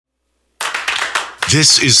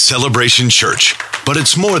This is Celebration Church, but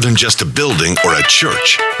it's more than just a building or a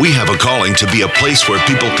church. We have a calling to be a place where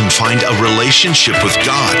people can find a relationship with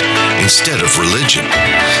God instead of religion.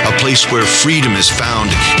 A place where freedom is found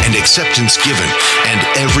and acceptance given, and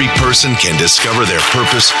every person can discover their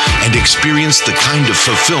purpose and experience the kind of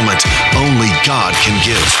fulfillment only God can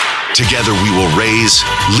give. Together we will raise,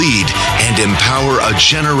 lead, and empower a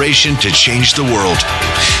generation to change the world.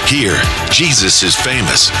 Here, Jesus is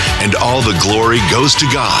famous, and all the glory goes to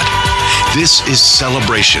God. This is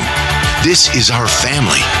Celebration. This is our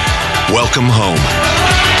family. Welcome home.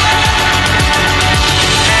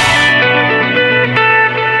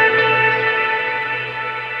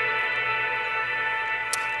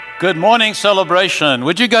 Good morning, Celebration.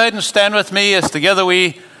 Would you go ahead and stand with me as together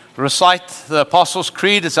we recite the Apostles'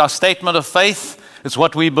 Creed? It's our statement of faith. It's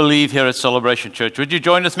what we believe here at Celebration Church. Would you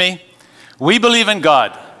join with me? We believe in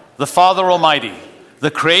God, the Father Almighty,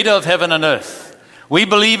 the creator of heaven and earth. We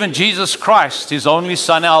believe in Jesus Christ, his only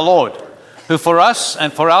Son, our Lord, who for us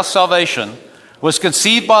and for our salvation was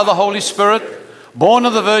conceived by the Holy Spirit, born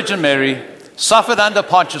of the Virgin Mary, suffered under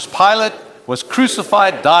Pontius Pilate, was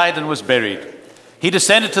crucified, died, and was buried. He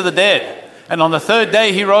descended to the dead, and on the third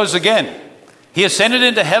day he rose again. He ascended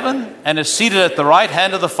into heaven and is seated at the right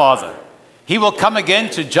hand of the Father. He will come again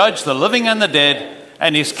to judge the living and the dead,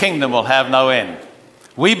 and his kingdom will have no end.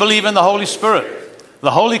 We believe in the Holy Spirit,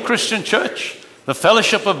 the holy Christian church, the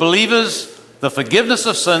fellowship of believers, the forgiveness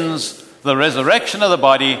of sins, the resurrection of the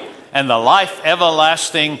body, and the life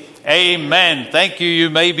everlasting. Amen. Thank you. You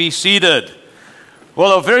may be seated.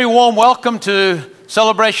 Well, a very warm welcome to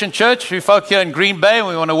Celebration Church. We folk here in Green Bay, and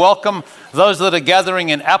we want to welcome those that are gathering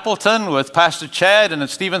in Appleton with Pastor Chad and at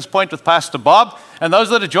Stevens Point with Pastor Bob, and those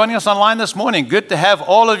that are joining us online this morning. Good to have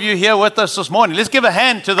all of you here with us this morning. Let's give a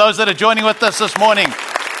hand to those that are joining with us this morning,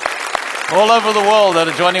 all over the world that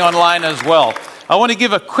are joining online as well. I want to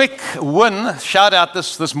give a quick shout out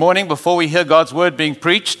this morning before we hear God's word being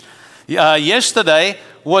preached. Yesterday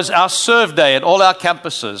was our serve day at all our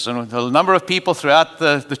campuses, and a number of people throughout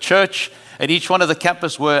the church at each one of the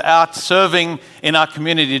campuses were out serving in our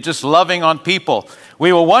community, just loving on people.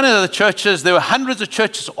 We were one of the churches, there were hundreds of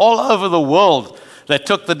churches all over the world that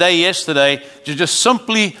took the day yesterday to just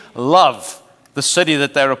simply love the city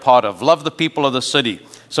that they're a part of, love the people of the city.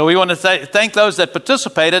 So we want to thank those that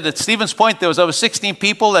participated. At Stevens Point, there was over 16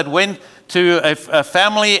 people that went to a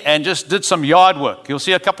family and just did some yard work. You'll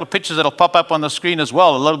see a couple of pictures that'll pop up on the screen as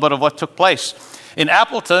well, a little bit of what took place. In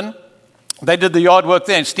Appleton, they did the yard work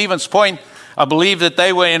there. In Stevens Point, I believe that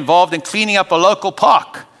they were involved in cleaning up a local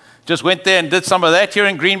park. Just went there and did some of that. Here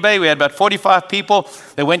in Green Bay, we had about 45 people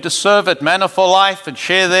that went to serve at Manna for Life and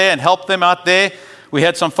share there and help them out there. We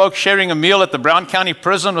had some folks sharing a meal at the Brown County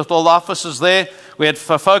Prison with all the officers there. We had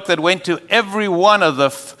folk that went to every one of the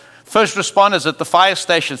first responders at the fire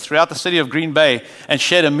stations throughout the city of Green Bay and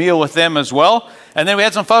shared a meal with them as well. And then we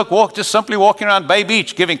had some folk just simply walking around Bay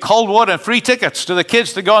Beach, giving cold water and free tickets to the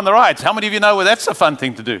kids to go on the rides. How many of you know that's a fun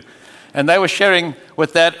thing to do? And they were sharing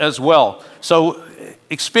with that as well. So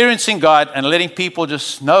experiencing God and letting people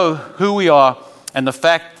just know who we are and the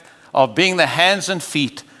fact of being the hands and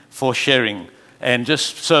feet for sharing and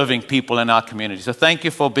just serving people in our community. So thank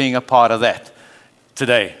you for being a part of that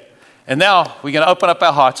today. And now we're going to open up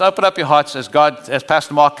our hearts. Open up your hearts as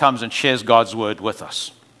Pastor Mark comes and shares God's word with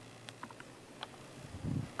us.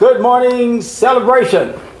 Good morning,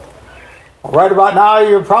 Celebration. Right about now,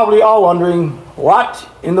 you're probably all wondering, what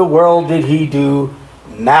in the world did he do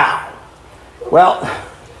now? Well,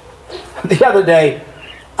 the other day,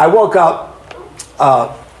 I woke up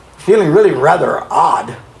feeling really rather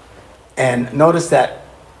odd and noticed that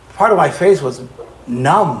part of my face was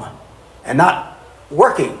numb and not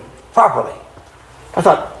working properly. I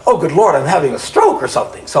thought, oh, good Lord, I'm having a stroke or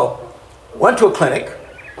something. So went to a clinic,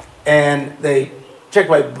 and they checked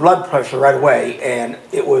my blood pressure right away, and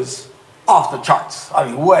it was off the charts. I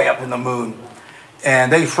mean, way up in the moon.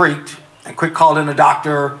 And they freaked and quick called in a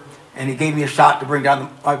doctor, and he gave me a shot to bring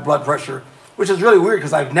down my blood pressure, which is really weird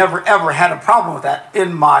because I've never, ever had a problem with that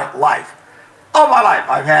in my life. All my life,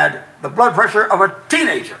 I've had the blood pressure of a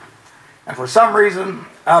teenager. And for some reason,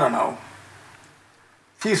 I don't know,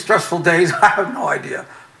 a few stressful days, I have no idea,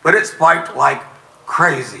 but it spiked like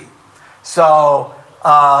crazy. So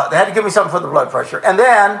they had to give me something for the blood pressure. And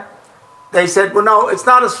then they said, well, no, it's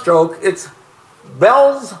not a stroke, it's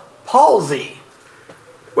Bell's palsy,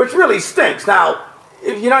 which really stinks. Now,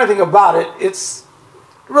 if you know anything about it, it's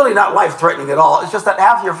really not life-threatening at all. It's just that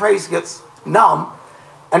half your face gets numb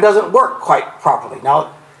and doesn't work quite properly.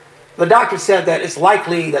 Now, the doctor said that it's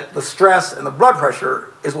likely that the stress and the blood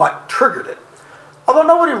pressure is what triggered it. Although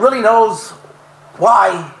nobody really knows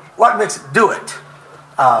why, what makes it do it.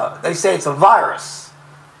 They say it's a virus,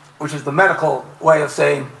 which is the medical way of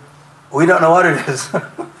saying, we don't know what it is.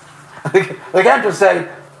 They can't just say,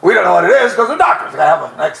 we don't know what it is, because the doctors got to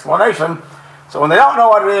have an explanation. So when they don't know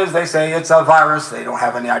what it is, they say it's a virus. They don't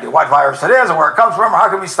have any idea what virus it is or where it comes from or how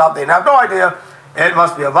can we stop. They have no idea. It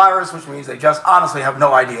must be a virus, which means they just honestly have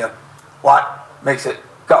no idea what makes it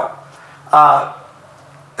go.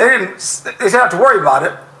 They said not to worry about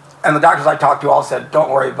it, and the doctors I talked to all said, don't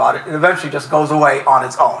worry about it. It eventually just goes away on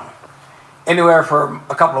its own. Anywhere from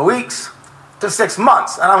a couple of weeks to 6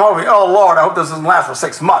 months. And I'm hoping, oh Lord, I hope this doesn't last for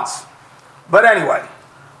 6 months. But anyway,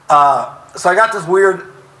 so I got this weird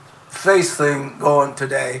face thing going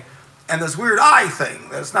today, and this weird eye thing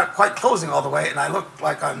that's not quite closing all the way, and I look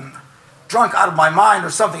like I'm drunk out of my mind or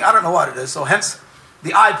something. I don't know what it is. So hence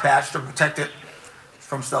the eye patch to protect it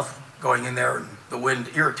from stuff going in there and the wind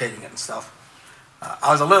irritating it and stuff.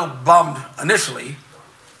 I was a little bummed initially,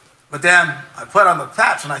 but then I put on the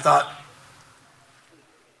patch and I thought,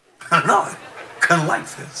 I don't know, I kind of like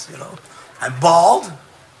this, you know. I'm bald and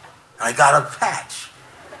I got a patch.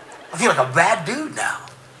 I feel like a bad dude now.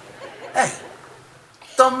 Hey,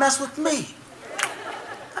 don't mess with me.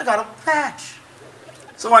 I got a patch.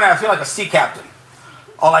 So when I feel like a sea captain,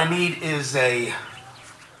 all I need is a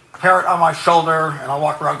parrot on my shoulder, and I'll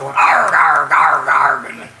walk around going, arg, arg, arg,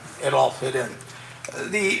 arg, and it'll all fit in.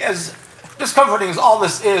 As discomforting as all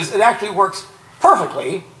this is, it actually works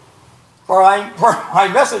perfectly for my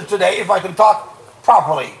message today if I can talk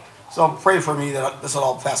properly. So pray for me that this will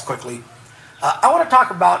all pass quickly. I want to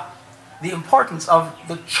talk about the importance of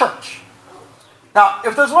the church. Now,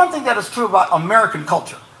 if there's one thing that is true about American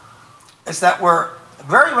culture, it's that we're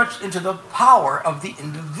very much into the power of the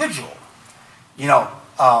individual. You know,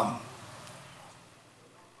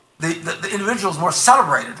 the individual is more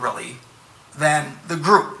celebrated, really, than the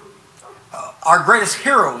group. Our greatest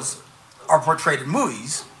heroes are portrayed in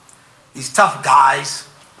movies. These tough guys,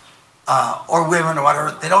 or women, or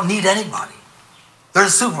whatever, they don't need anybody. They're the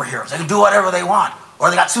superheroes. They can do whatever they want. Or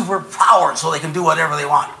they got superpowers so they can do whatever they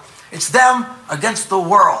want. It's them against the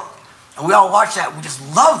world. And we all watch that. We just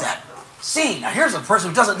love that scene. Now here's a person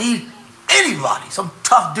who doesn't need anybody. Some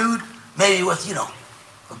tough dude, maybe with, you know,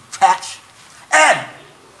 a patch. And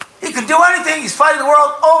he can do anything. He's fighting the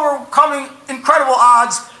world, overcoming incredible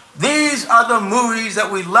odds. These are the movies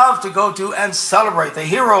that we love to go to and celebrate. The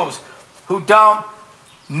heroes who don't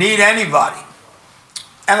need anybody.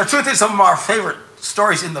 And the truth is, some of our favorite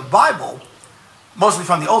stories in the Bible, mostly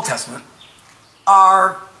from the Old Testament,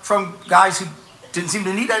 are from guys who didn't seem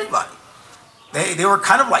to need anybody. They were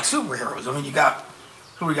kind of like superheroes. I mean, you got,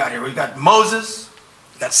 who we got here? We got Moses,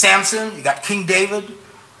 you got Samson, you got King David,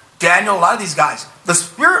 Daniel, a lot of these guys. The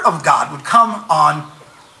Spirit of God would come on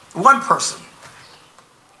one person,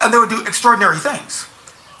 and they would do extraordinary things.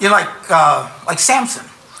 You know, like Samson.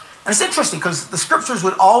 And it's interesting because the scriptures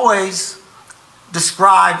would always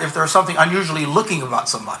describe if there was something unusually looking about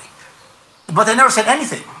somebody. But they never said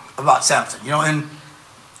anything about Samson. You know,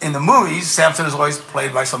 in the movies, Samson is always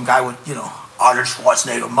played by some guy with, you know, Arnold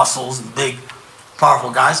Schwarzenegger muscles and big,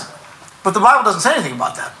 powerful guys. But the Bible doesn't say anything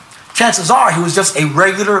about that. Chances are he was just a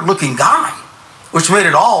regular-looking guy, which made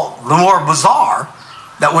it all the more bizarre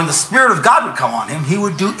that when the Spirit of God would come on him, he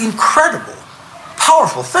would do incredible,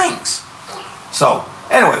 powerful things. So,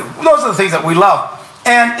 anyway, those are the things that we love.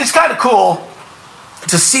 And it's kind of cool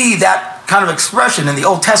to see that kind of expression in the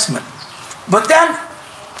Old Testament. But then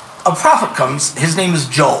a prophet comes, his name is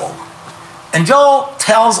Joel. And Joel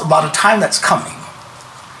tells about a time that's coming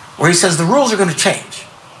where he says the rules are going to change.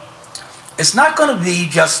 It's not going to be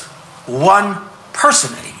just one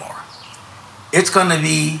person anymore. It's going to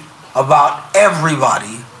be about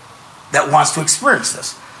everybody that wants to experience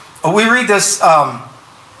this. We read this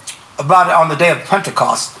about it on the day of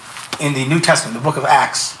Pentecost in the New Testament, the book of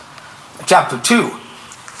Acts, chapter 2.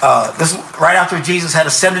 This right after Jesus had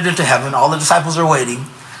ascended into heaven. All the disciples are waiting.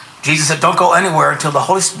 Jesus said, don't go anywhere until the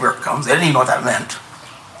Holy Spirit comes. They didn't even know what that meant.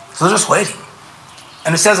 So they're just waiting.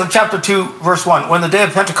 And it says in chapter 2, verse 1, when the day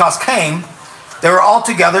of Pentecost came, they were all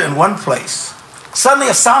together in one place. Suddenly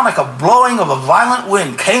a sound like a blowing of a violent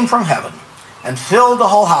wind came from heaven and filled the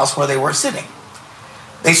whole house where they were sitting.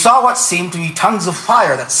 They saw what seemed to be tongues of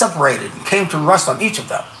fire that separated and came to rest on each of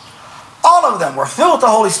them. All of them were filled with the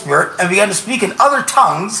Holy Spirit and began to speak in other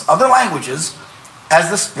tongues, other languages,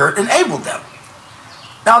 as the Spirit enabled them.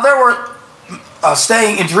 Now there were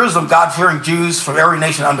staying in Jerusalem God-fearing Jews from every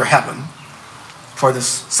nation under heaven for this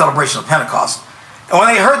celebration of Pentecost. And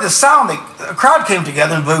when they heard the sound, a crowd came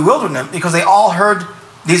together in bewilderment because they all heard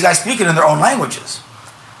these guys speaking in their own languages.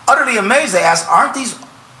 Utterly amazed, they asked, aren't these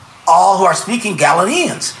all who are speaking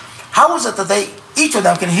Galileans? How is it that they each of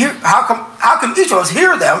them can hear? How come each of us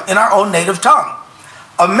hear them in our own native tongue?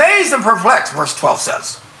 Amazed and perplexed, verse 12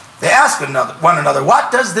 says. They ask one another,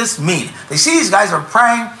 what does this mean? They see these guys are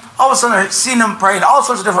praying. All of a sudden, they're seeing them praying in all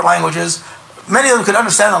sorts of different languages. Many of them could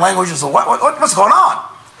understand the languages. So what's going on?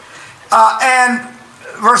 And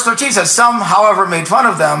verse 13 says, some, however, made fun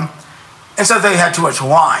of them and said they had too much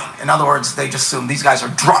wine. In other words, they just assumed these guys are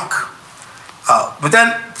drunk. But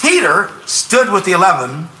then Peter stood with the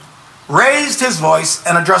 11, raised his voice,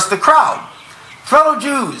 and addressed the crowd. Fellow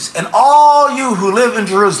Jews, and all you who live in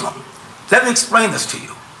Jerusalem, let me explain this to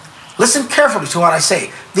you. Listen carefully to what I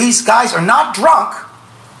say. These guys are not drunk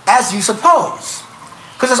as you suppose,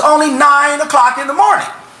 because it's only 9 o'clock in the morning.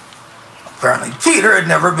 Apparently, Peter had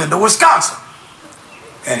never been to Wisconsin.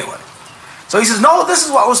 Anyway, so he says, no, this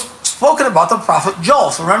is what was spoken about the prophet Joel.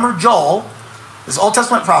 So remember Joel, this Old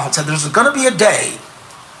Testament prophet, said there's going to be a day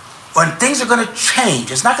when things are going to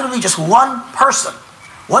change. It's not going to be just one person,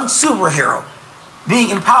 one superhero being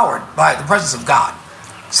empowered by the presence of God.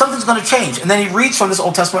 Something's going to change. And then he reads from this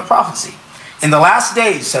Old Testament prophecy. In the last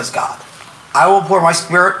days, says God, I will pour my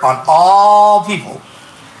spirit on all people.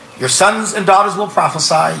 Your sons and daughters will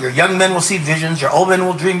prophesy. Your young men will see visions. Your old men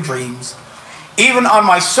will dream dreams. Even on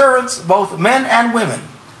my servants, both men and women,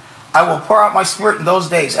 I will pour out my spirit in those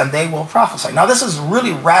days, and they will prophesy. Now, this is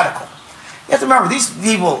really radical. You have to remember, these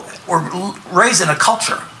people were raised in a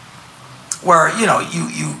culture where, you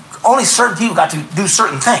only certain people got to do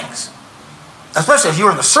certain things. Especially if you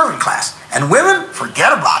were in the servant class. And women,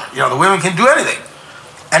 forget about it. The women can do anything.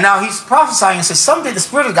 And now he's prophesying and says, someday the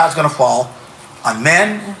Spirit of God is going to fall on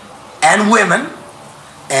men and women,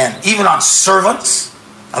 and even on servants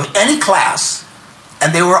of any class,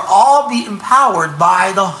 and they will all be empowered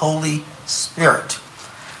by the Holy Spirit.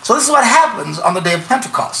 So this is what happens on the day of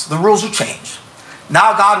Pentecost. The rules are changed.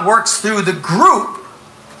 Now God works through the group,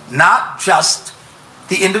 not just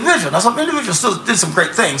the individual. Now some individuals still did some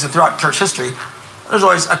great things, and throughout church history, there's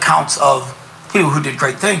always accounts of people who did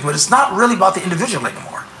great things, but it's not really about the individual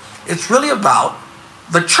anymore. It's really about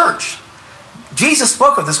the church. Jesus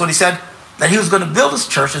spoke of this when he said that he was going to build his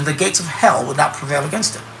church and the gates of hell would not prevail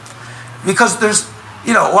against it. Because there's,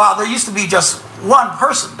 while there used to be just one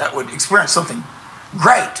person that would experience something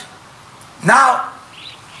great, now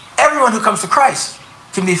everyone who comes to Christ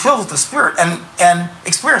can be filled with the Spirit and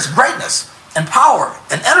experience greatness and power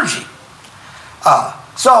and energy.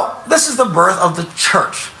 So this is the birth of the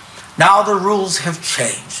church. Now the rules have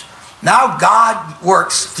changed. Now God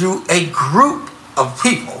works through a group of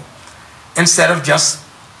people instead of just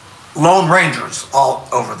lone rangers all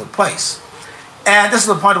over the place. And this is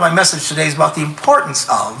the point of my message today, is about the importance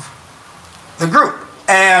of the group.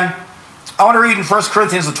 And I want to read in 1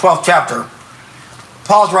 Corinthians, the 12th chapter.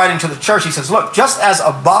 Paul's writing to the church. He says, look, just as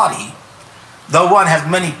a body, though one has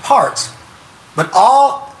many parts, but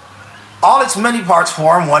all its many parts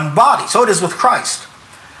form one body. So it is with Christ.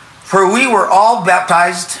 For we were all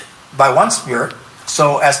baptized by one Spirit,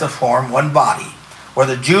 so as to form one body,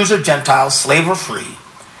 whether Jews or Gentiles, slave or free,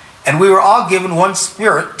 and we were all given one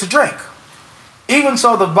Spirit to drink. Even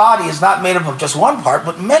so, the body is not made up of just one part,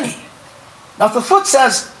 but many. Now, if the foot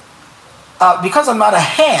says, because I'm not a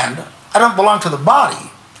hand, I don't belong to the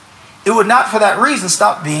body, it would not for that reason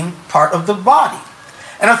stop being part of the body.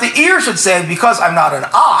 And if the ear should say, because I'm not an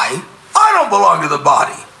eye, I don't belong to the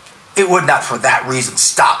body, it would not for that reason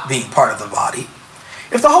stop being part of the body.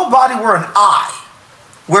 If the whole body were an eye,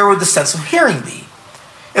 where would the sense of hearing be?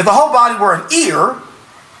 If the whole body were an ear,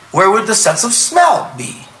 where would the sense of smell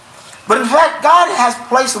be? But in fact, God has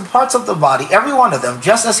placed the parts of the body, every one of them,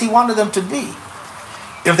 just as he wanted them to be.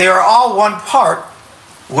 If they are all one part,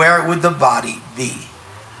 where would the body be?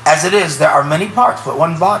 As it is, there are many parts, but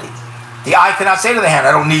one body. The eye cannot say to the hand,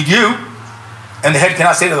 I don't need you. And the head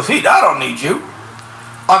cannot say to the feet, I don't need you.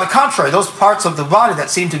 On the contrary, those parts of the body that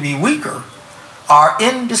seem to be weaker are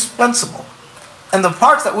indispensable. And the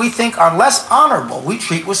parts that we think are less honorable, we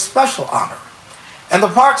treat with special honor. And the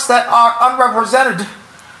parts that are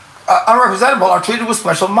unrepresentable are treated with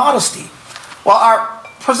special modesty, while our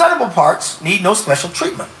presentable parts need no special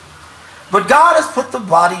treatment. But God has put the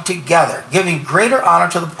body together, giving greater honor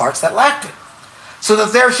to the parts that lacked it, so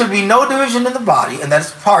that there should be no division in the body, and that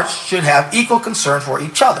its parts should have equal concern for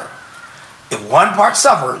each other. If one part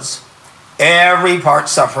suffers, every part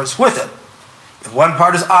suffers with it. If one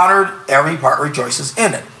part is honored, every part rejoices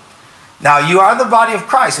in it. Now you are the body of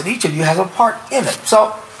Christ, and each of you has a part in it.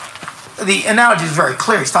 So the analogy is very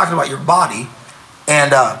clear. He's talking about your body,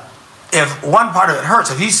 and if one part of it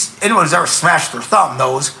hurts, anyone who's ever smashed their thumb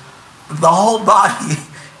knows the whole body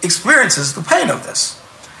experiences the pain of this.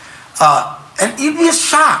 And you'd be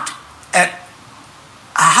shocked at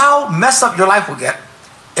how messed up your life will get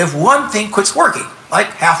if one thing quits working, like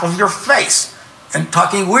half of your face and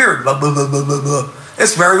talking weird, blah, blah, blah, blah, blah, blah.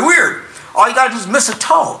 It's very weird. All you got to do is miss a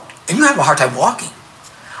toe, and you have a hard time walking.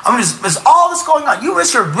 I mean, there's all this going on. You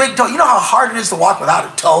miss your big toe. You know how hard it is to walk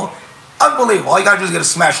without a toe? Unbelievable. All you got to do is get a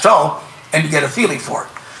smashed toe, and you get a feeling for it.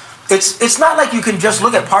 It's not like you can just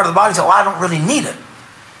look at part of the body and say, well, I don't really need it.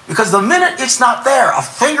 Because the minute it's not there, a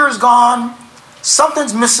finger is gone,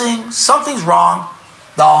 something's missing, something's wrong,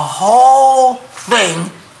 the whole thing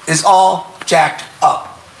is all jacked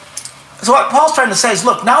up. So what Paul's trying to say is,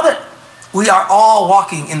 look, now that we are all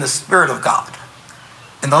walking in the Spirit of God,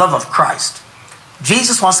 in the love of Christ,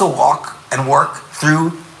 Jesus wants to walk and work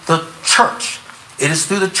through the church. It is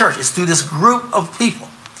through the church. It's through this group of people.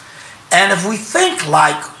 And if we think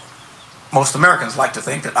like most Americans like to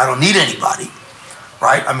think, that I don't need anybody,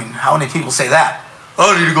 right? I mean, how many people say that? I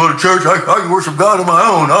don't need to go to church. I can worship God on my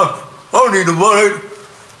own. I don't need nobody.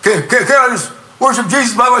 Can't I just worship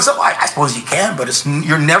Jesus by myself? I suppose you can, but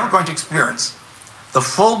you're never going to experience the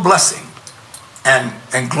full blessing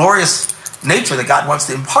and glorious nature that God wants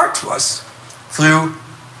to impart to us through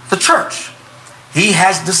the church. He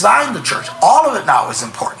has designed the church. All of it now is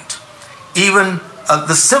important. Even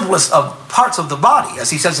the simplest of parts of the body, as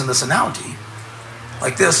he says in this analogy,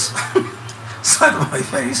 like this, side of my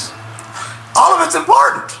face. All of it's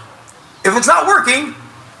important. If it's not working,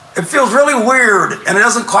 it feels really weird and it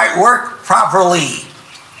doesn't quite work properly.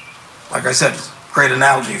 Like I said, great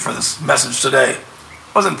analogy for this message today.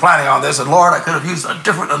 Wasn't planning on this, and Lord, I could have used a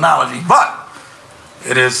different analogy, but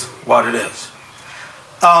it is what it is.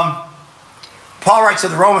 Paul writes to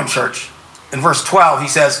the Roman church in verse 12, he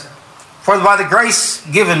says, "For by the grace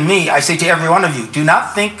given me, I say to every one of you, do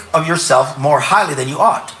not think of yourself more highly than you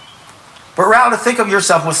ought, but rather think of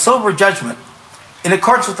yourself with sober judgment in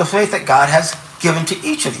accordance with the faith that God has given to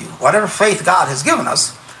each of you." Whatever faith God has given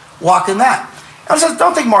us, walk in that. And it says,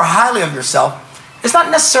 don't think more highly of yourself. It's not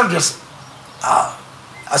necessarily just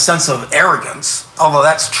a sense of arrogance, although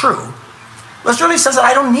that's true. But it really says that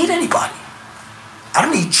I don't need anybody. I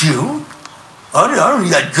don't need you. I don't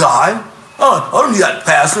need that guy. I don't need that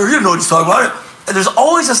pastor. He doesn't know what he's talking about. And there's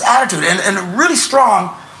always this attitude, and really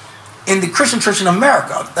strong in the Christian church in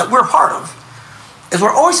America that we're part of, is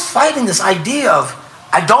we're always fighting this idea of,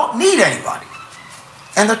 I don't need anybody.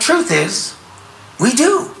 And the truth is, we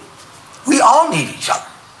do. We all need each other.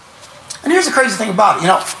 And here's the crazy thing about it. You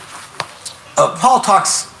know, Paul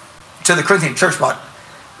talks to the Corinthian church about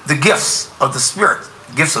the gifts of the Spirit.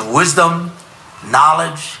 Gifts of wisdom,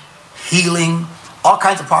 knowledge, healing, all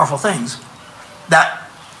kinds of powerful things that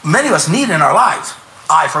many of us need in our lives.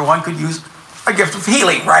 I, for one, could use a gift of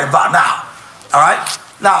healing right about now. All right?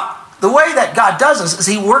 Now, the way that God does this is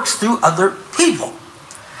he works through other people.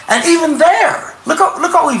 And even there, look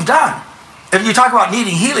what we've done. If you talk about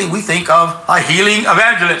needing healing, we think of a healing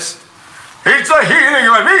evangelist. It's a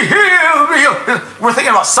healing, be healed. We're thinking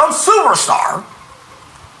about some superstar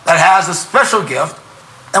that has a special gift,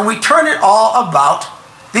 and we turn it all about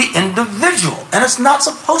the individual. And it's not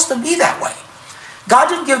supposed to be that way. God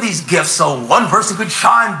didn't give these gifts so one person could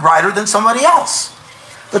shine brighter than somebody else.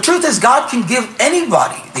 The truth is, God can give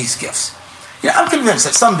anybody these gifts. You know, I'm convinced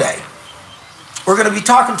that someday we're going to be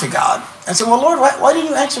talking to God and say, well, Lord, why didn't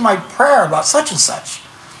you answer my prayer about such and such?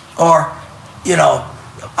 Or, you know,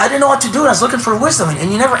 I didn't know what to do and I was looking for wisdom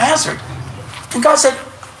and you never answered. And God said,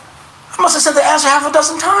 I must have said the answer half a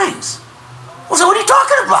dozen times. Well, so what are you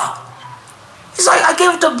talking about? He's like, I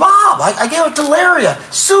gave it to Bob. I gave it to Larry.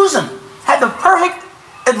 Susan had the perfect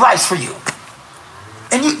advice for you.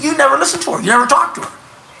 And you never listened to her. You never talked to her.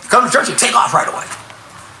 You come to church, you take off right away.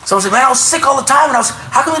 Someone said, man, I was sick all the time. And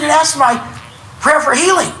how come you didn't answer my prayer for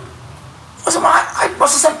healing? I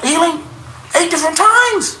must have said healing 8 different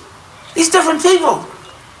times. These different people.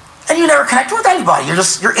 And you never connect with anybody.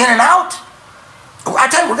 You're in and out. I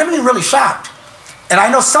tell you, we're going to be really shocked. And I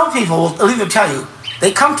know some people will even tell you,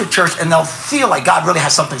 they come to church and they'll feel like God really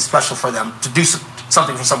has something special for them to do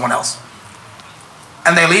something for someone else.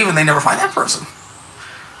 And they leave and they never find that person.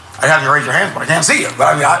 I'd have you raise your hands, but I can't see you. But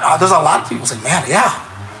I mean, there's a lot of people saying, man, yeah,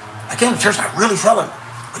 I came to church and I really felt it.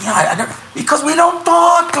 But I never, because we don't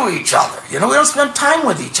talk to each other. You know, we don't spend time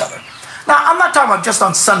with each other. Now, I'm not talking about just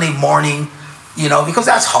on Sunday morning, you know, because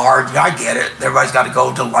that's hard. You know, I get it. Everybody's got to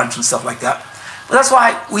go to lunch and stuff like that. But that's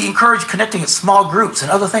why we encourage connecting at small groups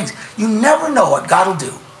and other things. You never know what God will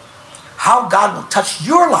do, how God will touch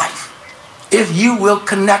your life if you will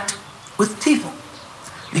connect with people.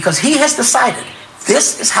 Because he has decided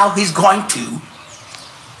this is how he's going to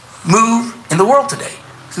move in the world today,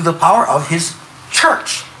 through the power of his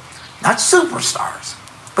church. Not superstars,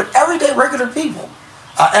 but everyday regular people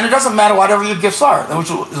And it doesn't matter whatever your gifts are,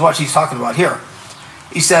 which is what he's talking about here.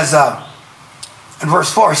 He says in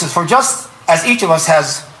verse 4, he says, for just as each of us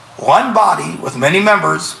has one body with many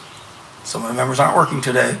members, some of the members aren't working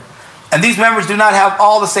today, and these members do not have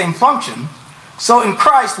all the same function, so in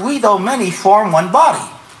Christ we, though many, form one body.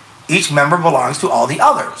 Each member belongs to all the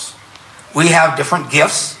others. We have different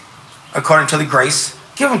gifts according to the grace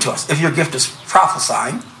given to us. If your gift is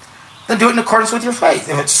prophesying, then do it in accordance with your faith.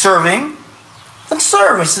 If it's serving, then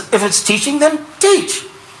serve. If it's teaching, then teach.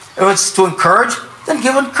 If it's to encourage, then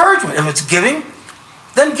give encouragement. If it's giving,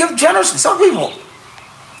 then give generously. Some people,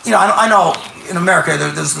 I know in America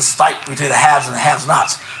there's this fight between the haves and the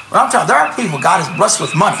have-nots. But I'm telling you, there are people God has blessed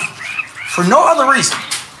with money for no other reason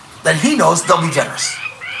than He knows they'll be generous.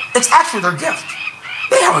 It's actually their gift.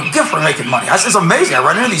 They have a gift for making money. It's amazing. I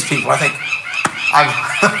run into these people. I think,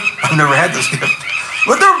 I've never had this gift.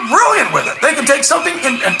 But they're brilliant with it. They can take something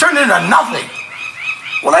and turn it into nothing.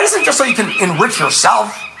 Well, that isn't just so you can enrich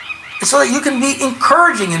yourself. It's so that you can be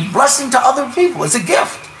encouraging and blessing to other people. It's a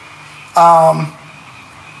gift.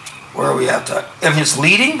 Where are we at? If it's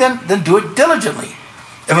leading, then do it diligently.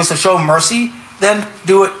 If it's to show mercy, then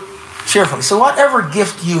do it cheerfully. So whatever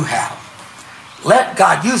gift you have, let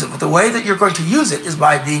God use it. But the way that you're going to use it is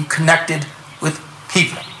by being connected with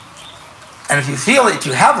people. And if you feel that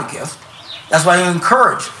you have a gift, that's why you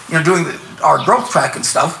encourage, doing our growth track and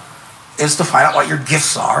stuff, is to find out what your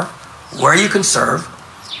gifts are, where you can serve.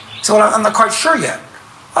 So I'm not quite sure yet.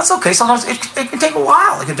 That's okay. Sometimes it can take a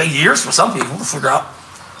while. It can take years for some people to figure out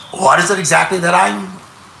what is it exactly that I'm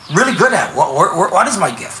really good at. What is my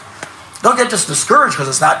gift? Don't get just discouraged because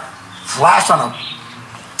it's not flashed on a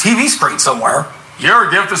TV screen somewhere.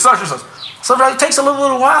 Your gift is such and such. Sometimes it takes a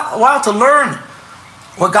little while to learn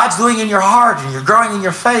what God's doing in your heart, and you're growing in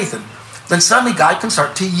your faith, and then suddenly God can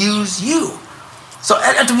start to use you. So,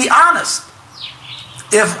 and to be honest,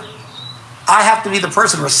 if I have to be the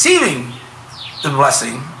person receiving the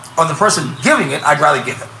blessing or the person giving it, I'd rather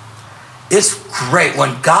give it. It's great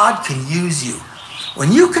when God can use you.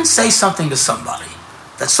 When you can say something to somebody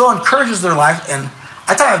that so encourages their life, and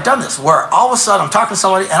I tell you, I've done this, where all of a sudden I'm talking to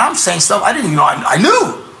somebody and I'm saying stuff I didn't even know I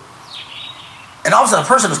knew. And all of a sudden a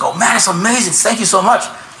person just goes, man, it's amazing, thank you so much.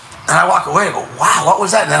 And I walk away and go, wow, what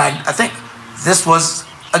was that? And then I think this was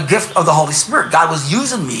a gift of the Holy Spirit. God was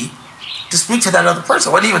using me to speak to that other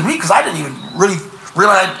person. It wasn't even me, because I didn't even really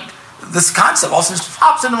realize this concept also just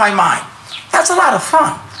pops into my mind. That's a lot of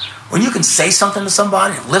fun. When you can say something to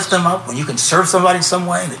somebody and lift them up, when you can serve somebody in some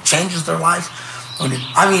way and it changes their life.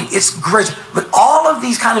 It's great. But all of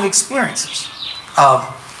these kind of experiences of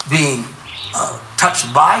being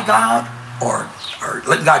touched by God or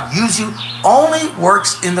letting God use you only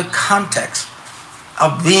works in the context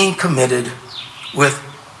of being committed with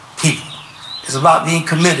people. It's about being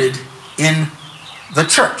committed in the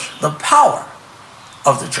church, the power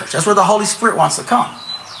of the church. That's where the Holy Spirit wants to come.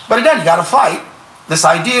 But again, you got to fight this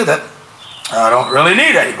idea that I don't really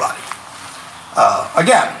need anybody.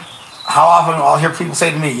 Again, how often I'll hear people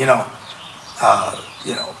say to me,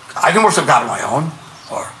 I can worship God on my own,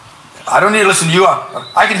 or I don't need to listen to you.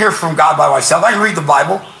 I can hear from God by myself. I can read the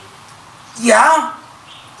Bible. Yeah,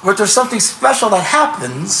 but there's something special that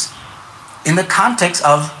happens in the context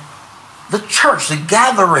of the church, the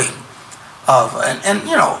gathering of, and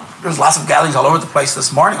there's lots of gatherings all over the place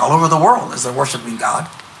this morning, all over the world as they're worshiping God.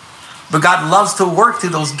 But God loves to work through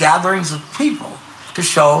those gatherings of people to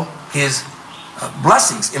show His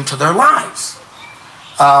blessings into their lives.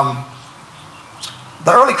 The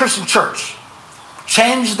early Christian church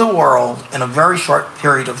changed the world in a very short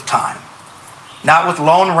period of time. Not with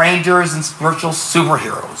lone rangers and spiritual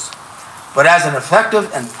superheroes, but as an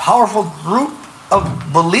effective and powerful group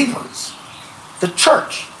of believers. The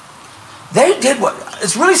church. They did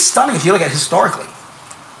it's really stunning if you look at it historically.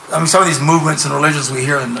 Some of these movements and religions we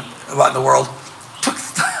hear about the world took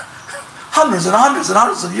hundreds and hundreds and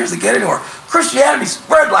hundreds of years to get anywhere. Christianity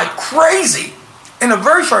spread like crazy in a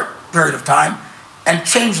very short period of time and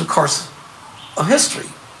changed the course of history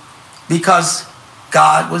because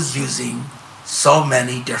God was using so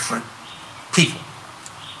many different people,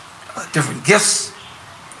 different gifts,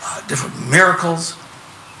 different miracles.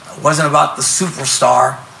 It wasn't about the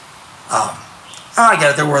superstar. I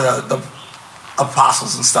get it, there were the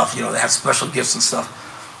apostles and stuff, they had special gifts and stuff.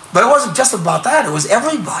 But it wasn't just about that, it was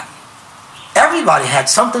everybody. Everybody had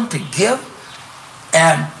something to give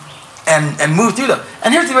and move through them.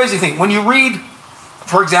 And here's the amazing thing. When you read,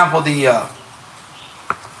 for example, the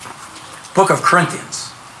book of Corinthians,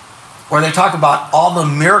 where they talk about all the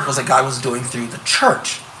miracles that God was doing through the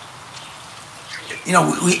church,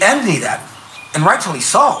 we envy that, and rightfully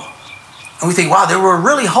so. And we think, wow, they were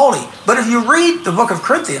really holy. But if you read the book of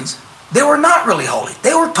Corinthians, they were not really holy.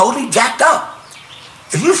 They were totally jacked up.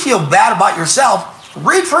 If you feel bad about yourself,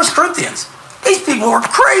 read 1 Corinthians. These people were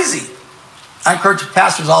crazy. I encourage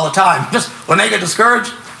pastors all the time, just when they get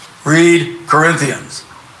discouraged, read Corinthians.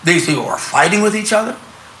 These people were fighting with each other.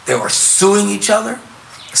 They were suing each other.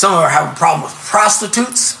 Some of them were having a problem with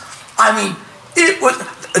prostitutes. I mean, it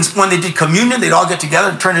was, when they did communion, they'd all get together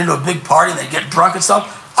and turn into a big party and they'd get drunk and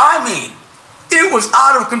stuff. I mean, it was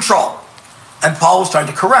out of control. And Paul was trying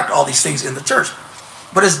to correct all these things in the church.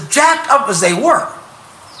 But as jacked up as they were,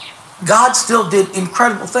 God still did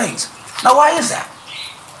incredible things. Now, why is that?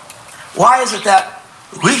 Why is it that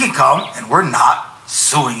we can come and we're not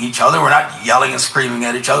suing each other, we're not yelling and screaming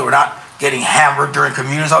at each other, we're not getting hammered during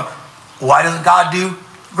communion? Why doesn't God do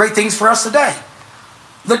great things for us today?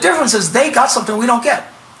 The difference is they got something we don't get.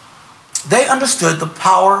 They understood the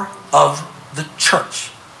power of the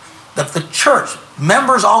church. That the church,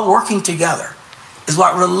 members all working together, is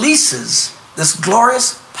what releases this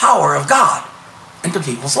glorious power of God into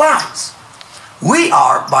people's lives. We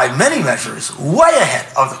are, by many measures, way ahead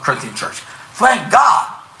of the Corinthian church. Thank God.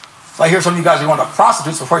 If I hear some of you guys are going to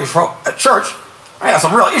prostitutes before you show at church, I have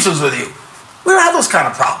some real issues with you. We don't have those kind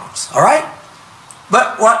of problems, all right?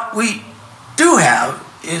 But what we do have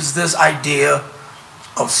is this idea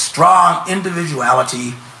of strong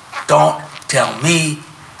individuality. Don't tell me.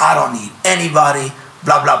 I don't need anybody.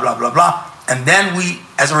 Blah, blah, blah, blah, blah. And then we,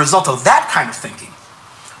 as a result of that kind of thinking,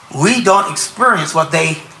 we don't experience what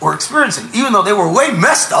they were experiencing, even though they were way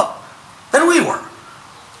messed up than we were.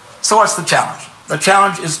 So what's the challenge? The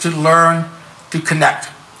challenge is to learn to connect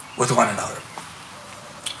with one another.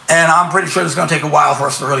 And I'm pretty sure it's going to take a while for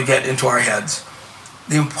us to really get into our heads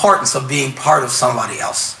the importance of being part of somebody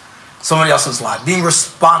else's life, being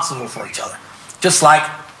responsible for each other. Just like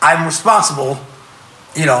I'm responsible,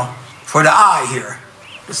 for the eye here.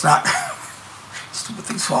 It's not, stupid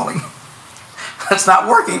thing's falling. It's not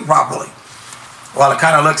working properly. While it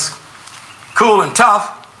kind of looks cool and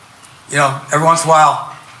tough, every once in a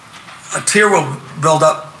while, a tear will build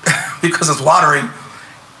up because it's watering.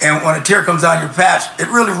 And when a tear comes down your patch, it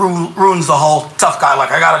really ruins the whole tough guy.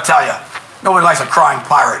 Like, I got to tell you, nobody likes a crying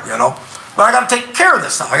pirate, But I got to take care of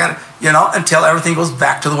this stuff. I got to, until everything goes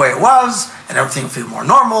back to the way it was, and everything will feel more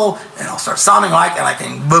normal, and I'll start sounding like, and I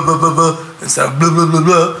can blah, blah, blah, blah, instead of blah, blah,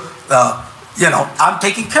 blah, blah. I'm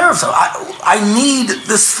taking care of stuff. I need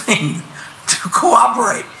this thing to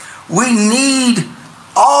cooperate. We need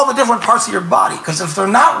all the different parts of your body, because if they're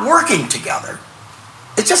not working together,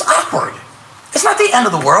 it's just awkward. It's not the end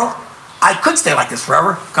of the world. I could stay like this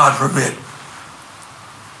forever. God forbid.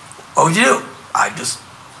 What would you do? I just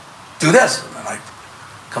do this. And I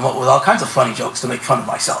come up with all kinds of funny jokes to make fun of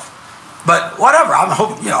myself. But whatever. I'm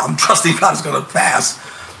hoping, I'm trusting God is going to pass.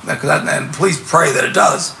 And please pray that it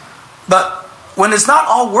does. But when it's not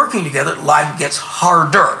all working together, life gets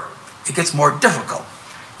harder. It gets more difficult.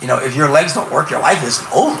 If your legs don't work, your life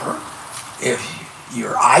isn't over. If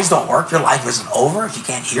your eyes don't work, your life isn't over. If you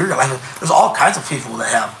can't hear, your life is... There's all kinds of people that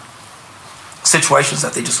have situations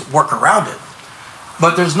that they just work around it.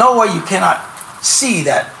 But there's no way you cannot see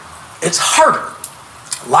that it's harder.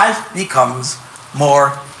 Life becomes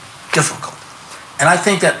more difficult. And I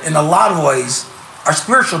think that in a lot of ways, our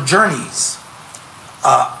spiritual journeys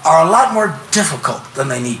are a lot more difficult than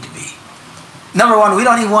they need to be. Number one, we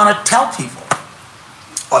don't even want to tell people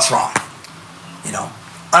what's wrong.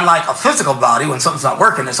 Unlike a physical body, when something's not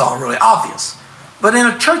working, it's all really obvious. But in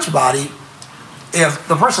a church body, if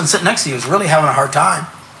the person sitting next to you is really having a hard time,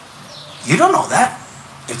 you don't know that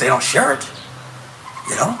if they don't share it.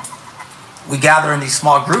 We gather in these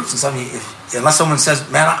small groups, and unless someone says,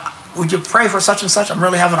 man, would you pray for such and such? I'm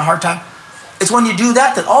really having a hard time. It's when you do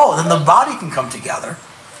that then the body can come together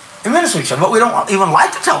and minister to each other. But we don't even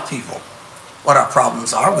like to tell people what our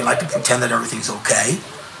problems are. We like to pretend that everything's okay.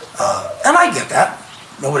 And I get that.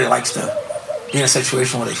 Nobody likes to be in a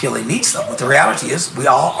situation where they feel they need stuff. But the reality is we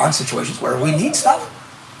all are in situations where we need stuff.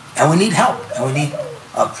 And we need help. And we need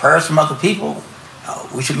prayers from other people.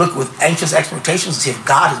 We should look with anxious expectations to see if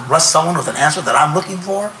God has blessed someone with an answer that I'm looking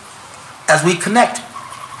for as we connect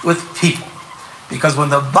with people. Because when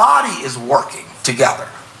the body is working together,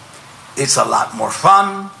 it's a lot more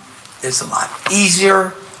fun. It's a lot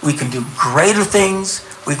easier. We can do greater things.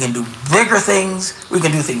 We can do bigger things. We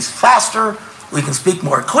can do things faster. We can speak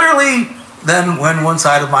more clearly than when one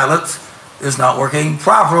side of my lips is not working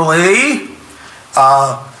properly.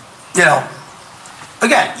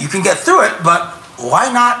 Again, you can get through it, but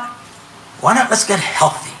why not let's get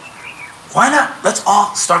healthy? Why not let's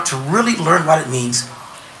all start to really learn what it means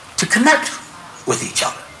to connect with each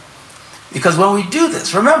other? Because when we do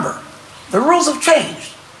this, remember, The rules have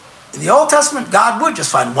changed. In the Old Testament, God would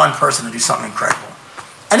just find one person to do something incredible.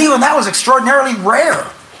 And even that was extraordinarily rare.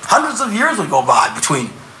 Hundreds of years would go by between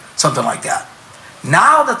something like that.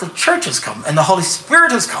 Now that the church has come and the Holy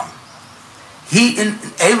Spirit has come, he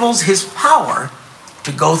enables his power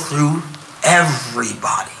to go through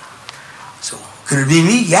everybody. So, could it be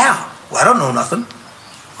me? Yeah. Well, I don't know nothing.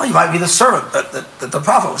 Well, you might be the servant that the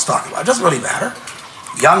prophet was talking about. It doesn't really matter.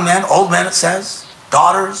 Young men, old men, it says,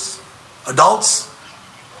 daughters, adults,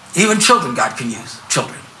 even children God can use,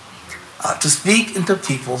 children, to speak into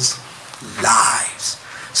people's lives.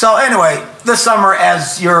 So anyway, this summer,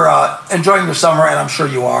 as you're enjoying your summer, and I'm sure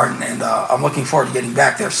you are, and I'm looking forward to getting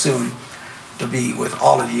back there soon to be with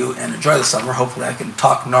all of you and enjoy the summer. Hopefully I can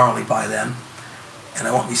talk normally by then, and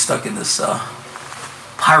I won't be stuck in this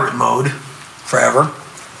pirate mode forever.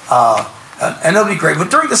 And it'll be great.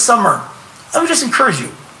 But during the summer, let me just encourage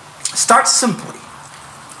you, start simply.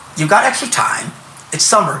 You've got extra time. It's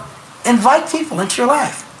summer. Invite people into your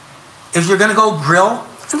life. If you're going to go grill,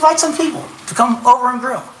 invite some people to come over and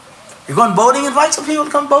grill. You're going boating, invite some people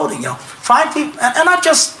to come boating. Find people, and not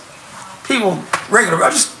just people regular,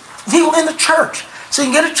 but just people in the church, so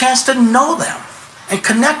you can get a chance to know them and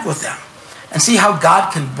connect with them and see how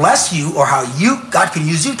God can bless you, or how God can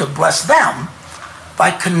use you to bless them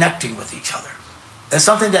by connecting with each other. It's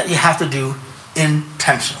something that you have to do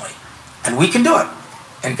intentionally, and we can do it,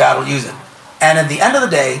 and God will use it. And at the end of the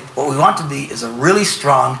day, what we want to be is a really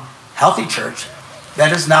strong, healthy church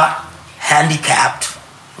that is not handicapped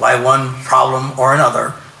by one problem or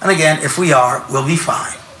another. And again, if we are, we'll be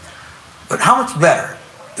fine. But how much better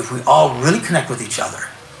if we all really connect with each other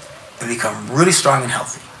and become really strong and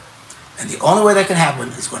healthy. And the only way that can happen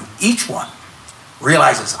is when each one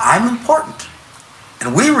realizes I'm important,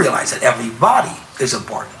 and we realize that everybody is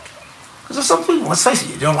important. Because there's some people, let's face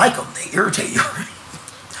it, you don't like them. They irritate you.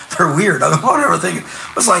 They're weird. I don't know, whatever thing.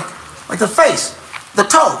 It's like the face, the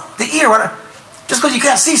toe, the ear, whatever. Just because you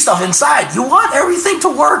can't see stuff inside, you want everything to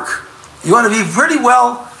work. You want to be pretty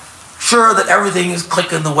well sure that everything is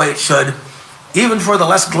clicking the way it should, even for the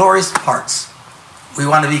less glorious parts. We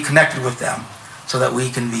want to be connected with them so that we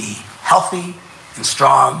can be healthy and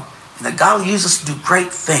strong, and that God will use us to do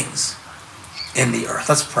great things in the earth.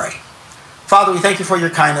 Let's pray. Father, we thank you for your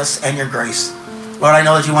kindness and your grace. Lord, I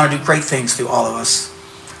know that you want to do great things through all of us.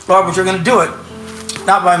 Lord, but you're going to do it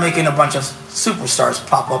not by making a bunch of superstars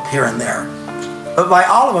pop up here and there, but by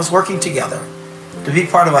all of us working together to be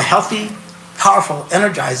part of a healthy, powerful,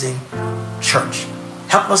 energizing church.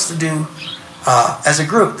 Help us to do as a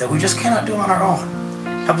group that we just cannot do on our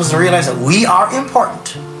own. Help us to realize that we are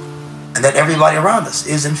important and that everybody around us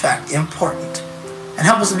is in fact important. And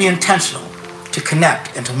help us to be intentional, to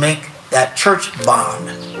connect and to make that church bond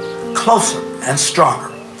closer and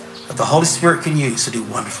stronger, that the Holy Spirit can use to do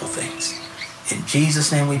wonderful things. In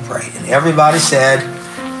Jesus' name we pray. And everybody said,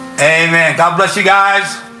 amen. God bless you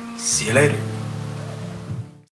guys. See you later.